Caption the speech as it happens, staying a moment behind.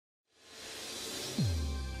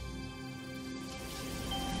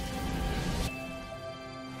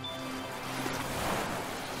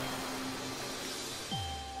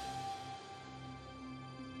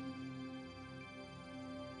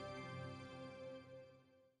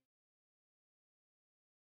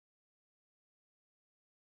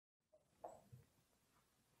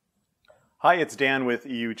Hi, it's Dan with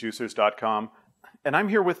EUJuicers.com, and I'm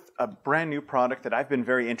here with a brand new product that I've been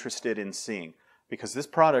very interested in seeing, because this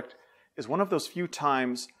product is one of those few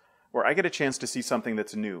times where I get a chance to see something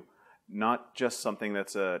that's new, not just something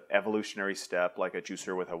that's an evolutionary step like a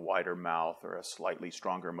juicer with a wider mouth or a slightly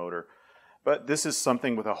stronger motor, but this is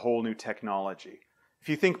something with a whole new technology. If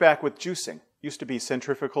you think back with juicing, used to be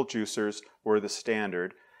centrifugal juicers were the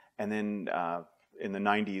standard, and then in the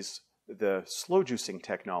 90s, the slow juicing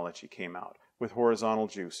technology came out with horizontal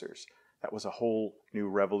juicers. That was a whole new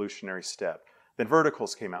revolutionary step. Then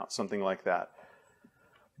verticals came out, something like that.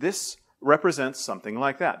 This represents something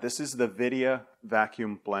like that. This is the Vidia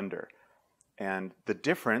vacuum blender. And the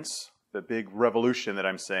difference, the big revolution that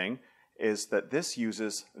I'm saying, is that this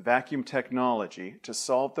uses vacuum technology to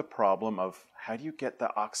solve the problem of how do you get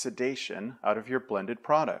the oxidation out of your blended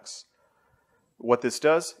products. What this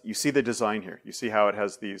does, you see the design here. You see how it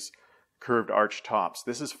has these curved arch tops.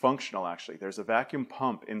 This is functional, actually. There's a vacuum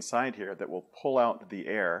pump inside here that will pull out the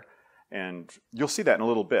air, and you'll see that in a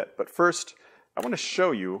little bit. But first, I want to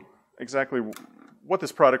show you exactly what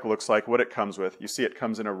this product looks like, what it comes with. You see it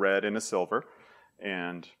comes in a red and a silver,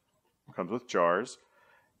 and it comes with jars.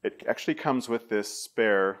 It actually comes with this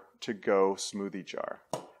spare to-go smoothie jar.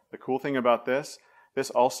 The cool thing about this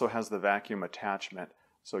also has the vacuum attachment.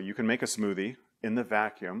 So you can make a smoothie in the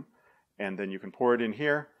vacuum, and then you can pour it in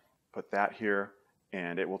here, put that here,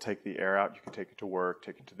 and it will take the air out. You can take it to work,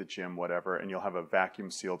 take it to the gym, whatever, and you'll have a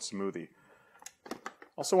vacuum-sealed smoothie.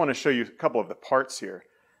 Also want to show you a couple of the parts here.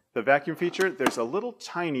 The vacuum feature, there's a little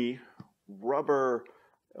tiny rubber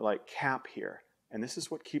like cap here, and this is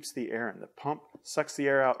what keeps the air in. The pump sucks the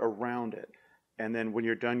air out around it, and then when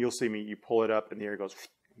you're done, you'll see me, you pull it up and the air goes,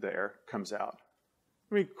 the air comes out.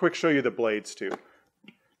 Let me quick show you the blades too.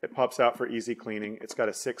 It pops out for easy cleaning. It's got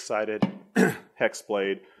a 6-sided hex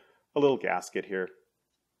blade, a little gasket here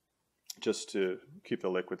just to keep the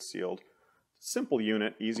liquid sealed. Simple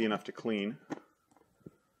unit, easy enough to clean.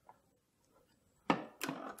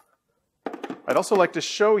 I'd also like to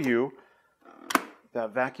show you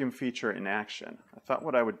that vacuum feature in action. I thought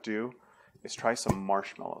what I would do is try some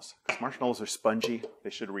marshmallows. Because marshmallows are spongy. They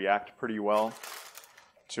should react pretty well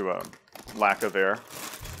to a lack of air.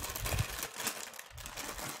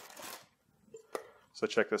 So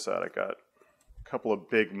check this out. I got a couple of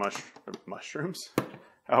big mushrooms.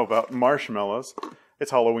 How about marshmallows? It's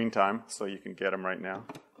Halloween time, so you can get them right now.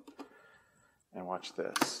 And watch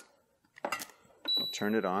this. I'll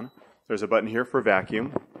turn it on. There's a button here for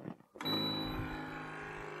vacuum.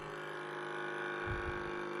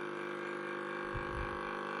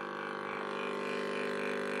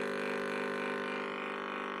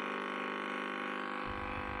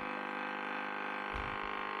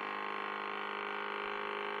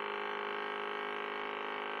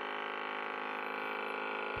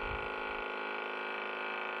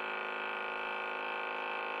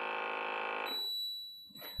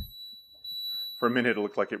 For a minute, it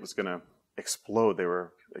looked like it was going to explode. They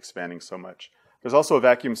were expanding so much. There's also a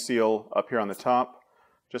vacuum seal up here on the top,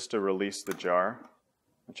 just to release the jar.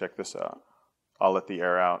 And check this out. I'll let the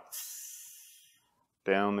air out.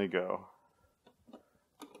 Down they go.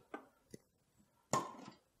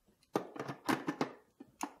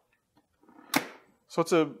 So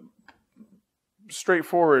it's a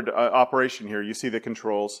straightforward operation here. You see the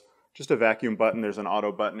controls. Just a vacuum button. There's an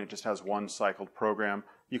auto button. It just has one cycled program.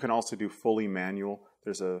 You can also do fully manual.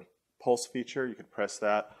 There's a pulse feature. You could press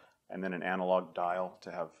that, and then an analog dial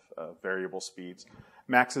to have variable speeds.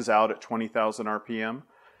 Maxes out at 20,000 RPM,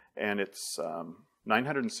 and it's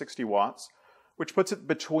 960 watts, which puts it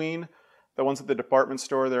between the ones at the department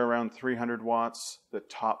store. They're around 300 watts. The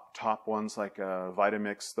top ones, like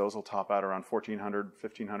Vitamix, those will top out around 1,400,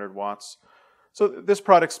 1,500 watts. So this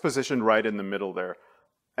product's positioned right in the middle there.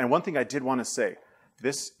 And one thing I did want to say,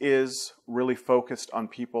 this is really focused on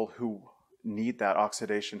people who need that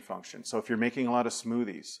oxidation function. So if you're making a lot of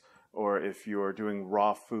smoothies, or if you're doing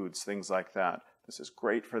raw foods, things like that, this is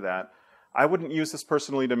great for that. I wouldn't use this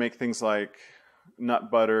personally to make things like nut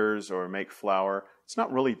butters or make flour. It's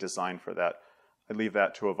not really designed for that. I'd leave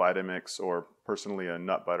that to a Vitamix, or personally a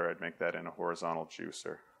nut butter, I'd make that in a horizontal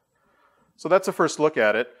juicer. So that's a first look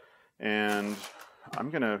at it, and I'm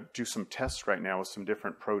going to do some tests right now with some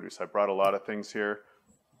different produce. I brought a lot of things here,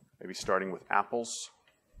 maybe starting with apples.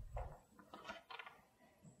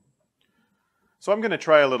 So I'm going to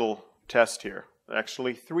try a little test here.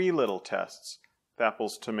 Actually, 3 little tests with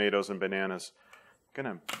apples, tomatoes, and bananas. I'm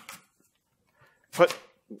going to put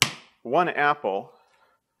 1 apple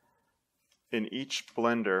in each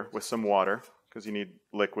blender with some water, because you need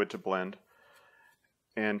liquid to blend,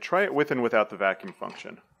 and try it with and without the vacuum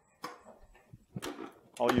function.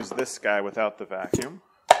 I'll use this guy without the vacuum.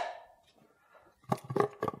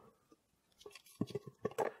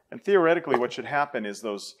 And theoretically, what should happen is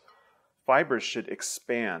those fibers should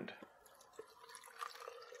expand.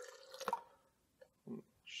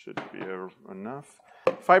 Should be enough.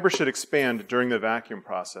 Fibers should expand during the vacuum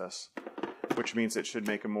process, which means it should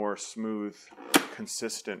make a more smooth,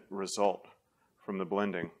 consistent result from the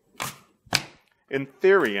blending. In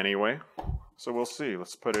theory, anyway. So we'll see.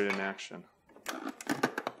 Let's put it in action.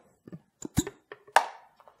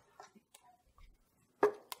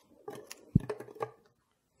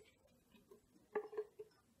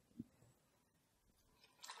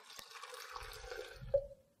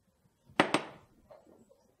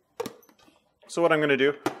 So what I'm going to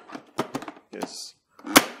do is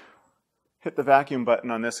hit the vacuum button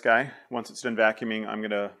on this guy. Once it's done vacuuming, I'm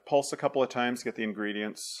going to pulse a couple of times, get the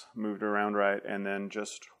ingredients moved around right, and then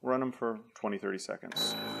just run them for 20-30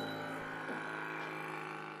 seconds.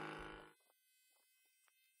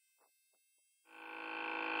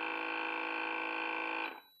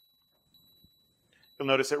 You'll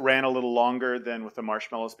notice it ran a little longer than with the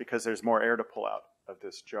marshmallows because there's more air to pull out of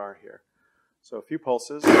this jar here. So a few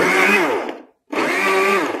pulses.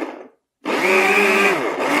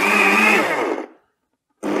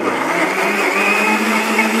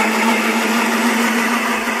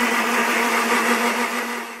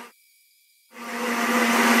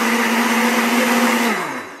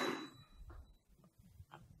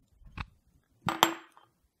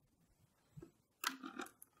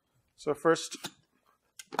 So first,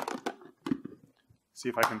 see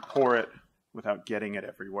if I can pour it without getting it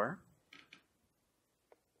everywhere.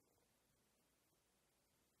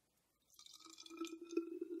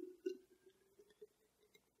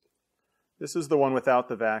 This is the one without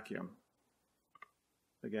the vacuum.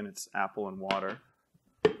 Again, it's apple and water.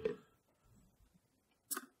 We've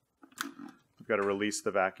got to release the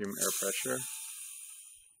vacuum air pressure.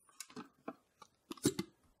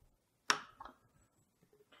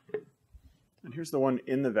 And here's the one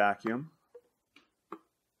in the vacuum.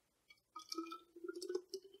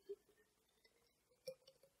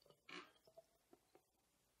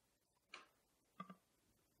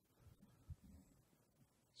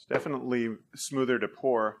 It's definitely smoother to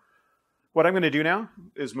pour. What I'm going to do now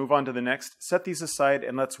is move on to the next. Set these aside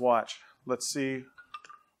and let's watch. Let's see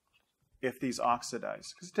if these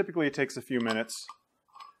oxidize. Because typically it takes a few minutes.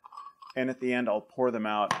 And at the end I'll pour them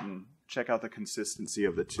out and check out the consistency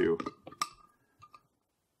of the two.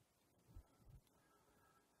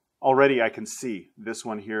 Already I can see this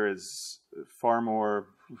one here is far more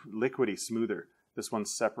liquidy, smoother. This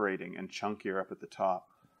one's separating and chunkier up at the top.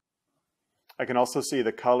 I can also see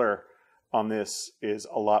the color on this is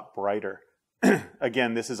a lot brighter.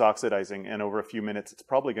 Again, this is oxidizing, and over a few minutes it's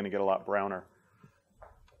probably going to get a lot browner.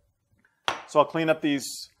 So I'll clean up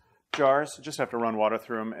these jars. Just have to run water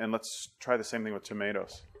through them, and let's try the same thing with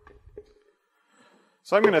tomatoes.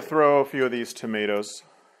 So I'm going to throw a few of these tomatoes.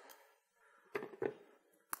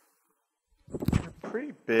 They're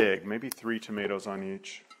pretty big, maybe 3 tomatoes on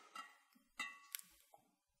each.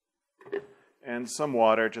 And some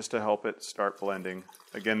water just to help it start blending.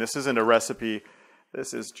 Again, this isn't a recipe.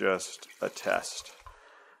 This is just a test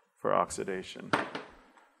for oxidation.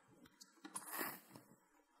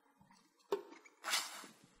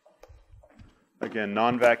 Again,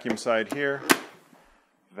 non-vacuum side here,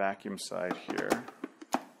 vacuum side here.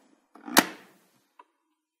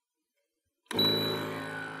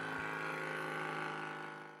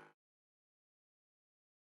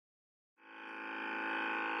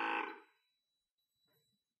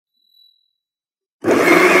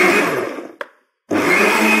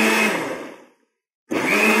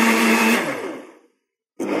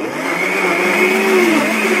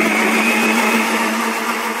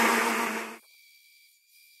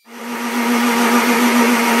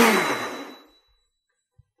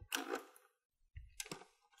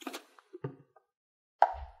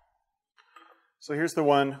 So here's the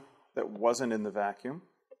one that wasn't in the vacuum.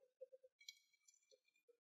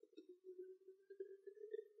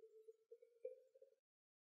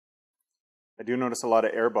 I do notice a lot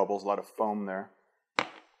of air bubbles, a lot of foam there.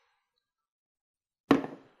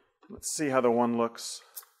 Let's see how the one looks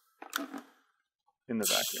in the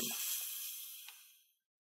vacuum.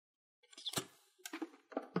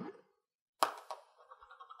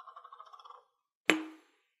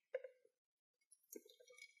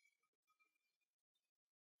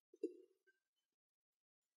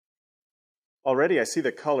 Already I see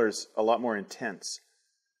the colors a lot more intense.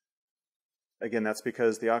 Again, that's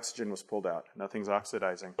because the oxygen was pulled out. Nothing's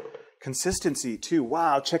oxidizing. Consistency too.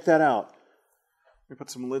 Wow, check that out. Let me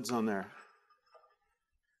put some lids on there.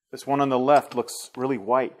 This one on the left looks really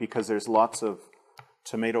white because there's lots of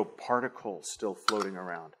tomato particles still floating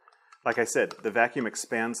around. Like I said, the vacuum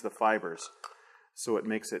expands the fibers, so it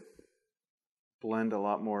makes it blend a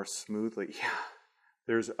lot more smoothly. Yeah,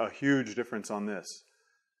 there's a huge difference on this.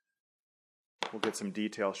 We'll get some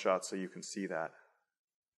detail shots so you can see that.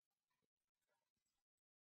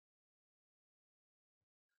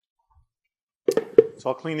 So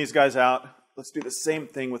I'll clean these guys out. Let's do the same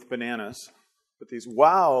thing with bananas. But these,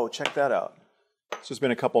 wow, check that out. It's just been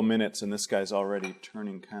a couple minutes and this guy's already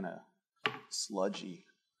turning kind of sludgy.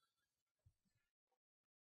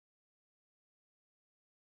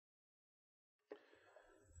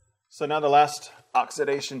 So now the last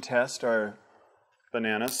oxidation test are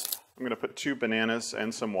bananas. I'm going to put 2 bananas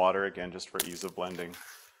and some water, again, just for ease of blending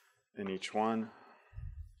in each one.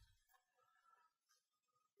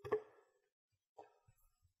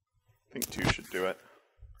 I think 2 should do it.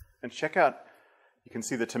 And check out, you can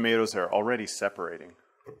see the tomatoes are already separating.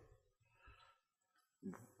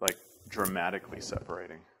 Like, dramatically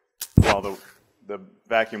separating. While the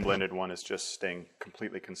vacuum blended one is just staying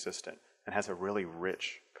completely consistent and has a really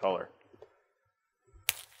rich color.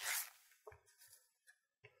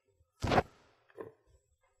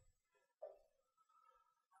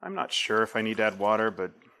 I'm not sure if I need to add water,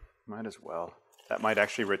 but might as well. That might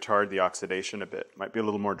actually retard the oxidation a bit. Might be a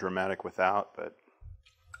little more dramatic without, but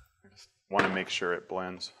I just want to make sure it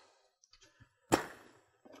blends.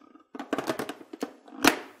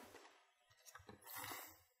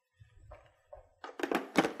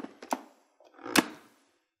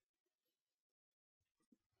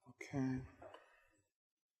 Okay.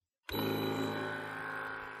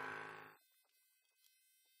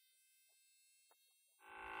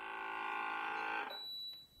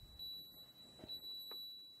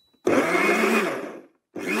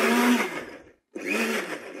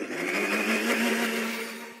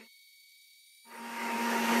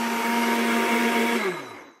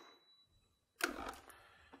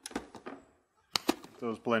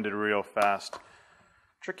 Those blended real fast.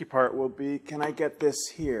 Tricky part will be, can I get this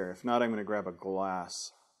here? If not, I'm going to grab a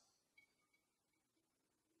glass.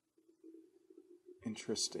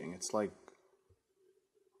 Interesting. It's like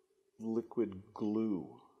liquid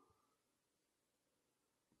glue.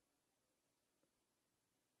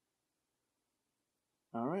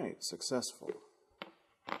 All right, successful.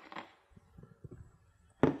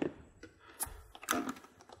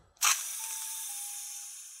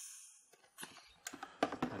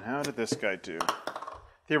 And how did this guy do?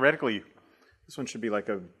 Theoretically, this one should be like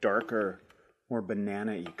a darker, more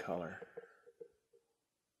banana-y color.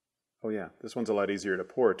 Oh yeah, this one's a lot easier to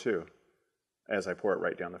pour too, as I pour it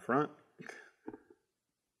right down the front.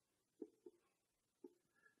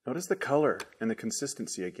 Notice the color and the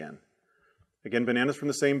consistency again. Again, bananas from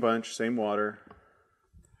the same bunch, same water.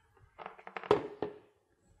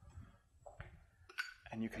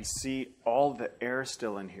 And you can see all the air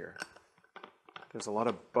still in here. There's a lot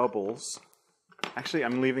of bubbles. Actually,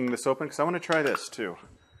 I'm leaving this open because I want to try this too.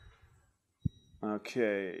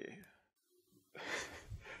 Okay.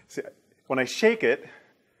 See, when I shake it,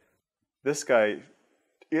 this guy,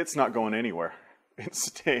 it's not going anywhere. It's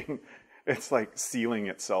staying, it's like sealing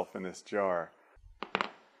itself in this jar.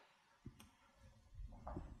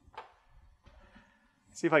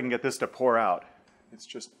 See if I can get this to pour out. It's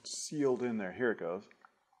just sealed in there. Here it goes.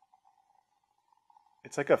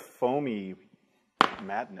 It's like a foamy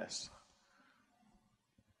madness.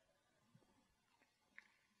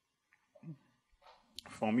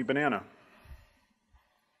 Foamy banana.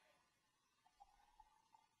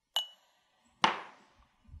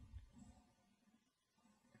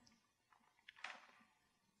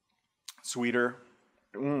 Sweeter.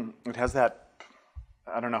 It has that,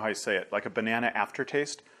 I don't know how you say it, like a banana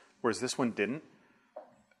aftertaste, whereas this one didn't.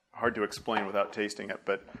 Hard to explain without tasting it,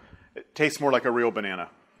 but it tastes more like a real banana.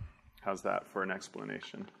 How's that for an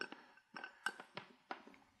explanation?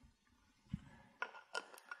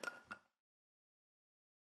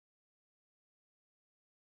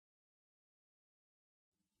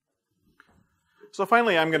 So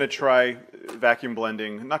finally, I'm going to try vacuum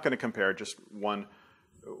blending. I'm not going to compare, just one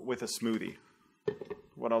with a smoothie.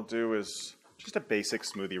 What I'll do is just a basic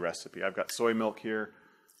smoothie recipe. I've got soy milk here.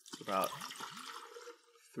 It's about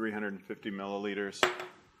 350 milliliters.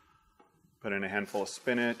 Put in a handful of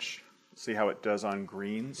spinach. See how it does on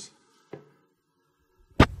greens.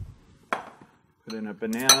 Put in a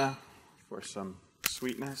banana for some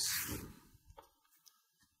sweetness.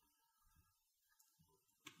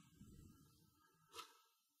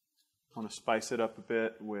 Want to spice it up a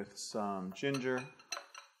bit with some ginger,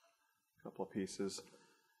 a couple of pieces,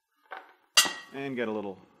 and get a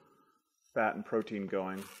little fat and protein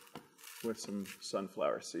going with some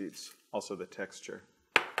sunflower seeds. Also the texture.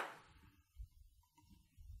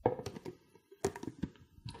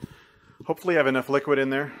 Hopefully I have enough liquid in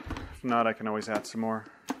there. If not, I can always add some more.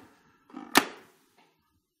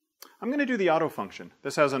 I'm going to do the auto function.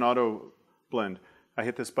 This has an auto blend. I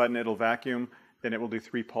hit this button, it'll vacuum, then it will do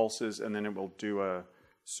 3 pulses, and then it will do a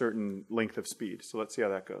certain length of speed. So let's see how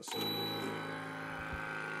that goes.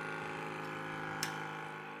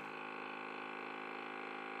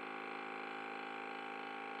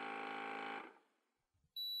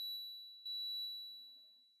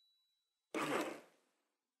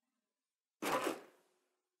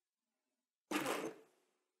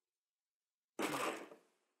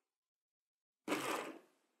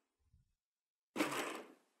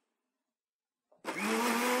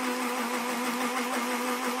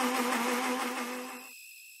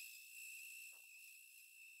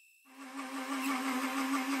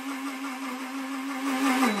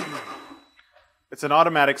 It's an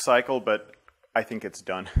automatic cycle, but I think it's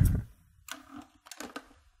done.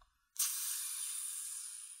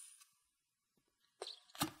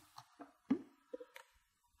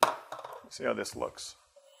 See how this looks.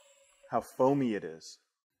 How foamy it is.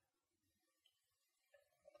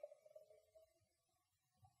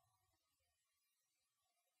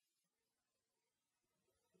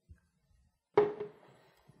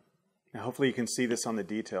 Now hopefully you can see this on the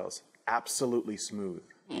details. Absolutely smooth.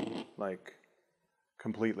 Like,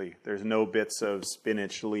 completely. There's no bits of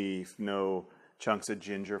spinach leaf, no chunks of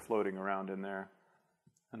ginger floating around in there.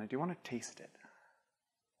 And I do want to taste it.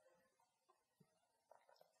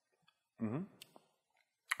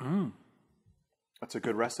 That's a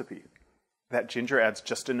good recipe. That ginger adds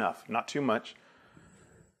just enough, not too much.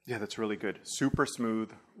 Yeah, that's really good. Super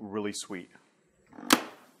smooth, really sweet.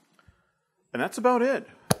 And that's about it.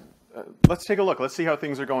 Let's take a look. Let's see how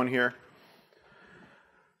things are going here.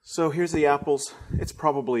 So here's the apples. It's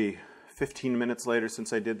probably 15 minutes later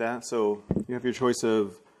since I did that. So you have your choice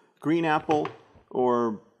of green apple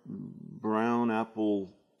or brown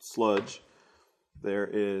apple sludge. There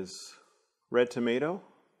is red tomato.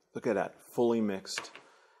 Look at that, fully mixed.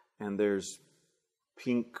 And there's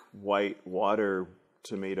pink, white, water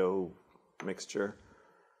tomato mixture.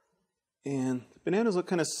 And bananas look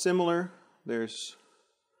kind of similar. There's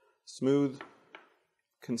smooth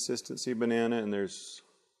consistency banana, and there's,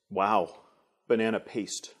 wow, banana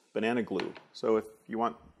paste, banana glue. So if you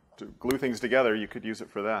want to glue things together, you could use it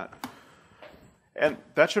for that. And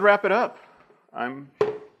that should wrap it up. I'm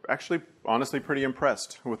actually honestly pretty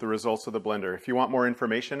impressed with the results of the blender. If you want more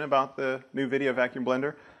information about the new Vidia vacuum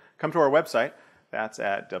blender, come to our website. That's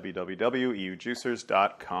at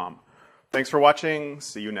www.eujuicers.com. Thanks for watching.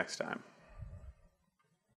 See you next time.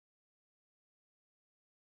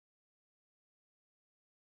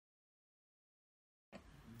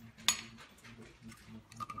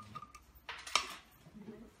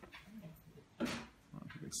 You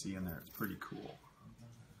can see in there, it's pretty cool.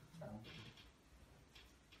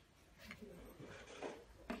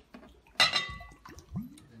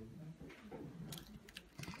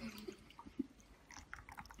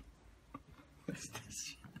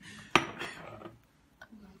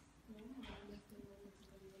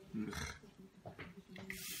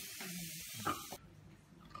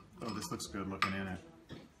 Oh, this looks good looking in it.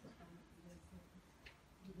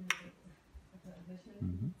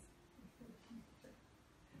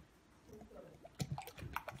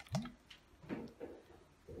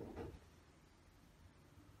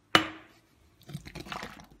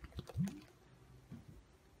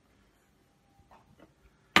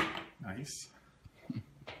 Nice. I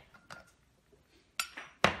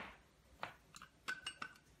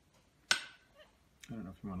don't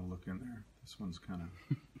know if you want to look in there. This one's kind of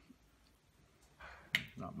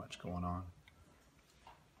not much going on.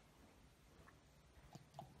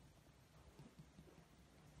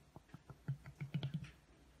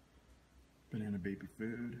 Banana baby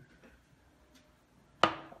food.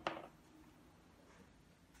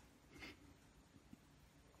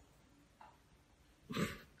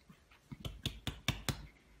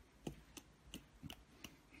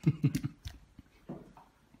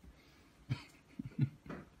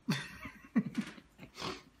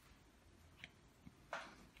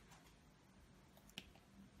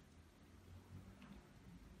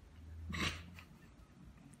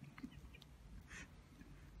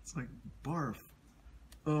 It's like barf.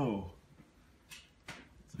 Oh.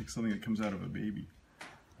 It's like something that comes out of a baby.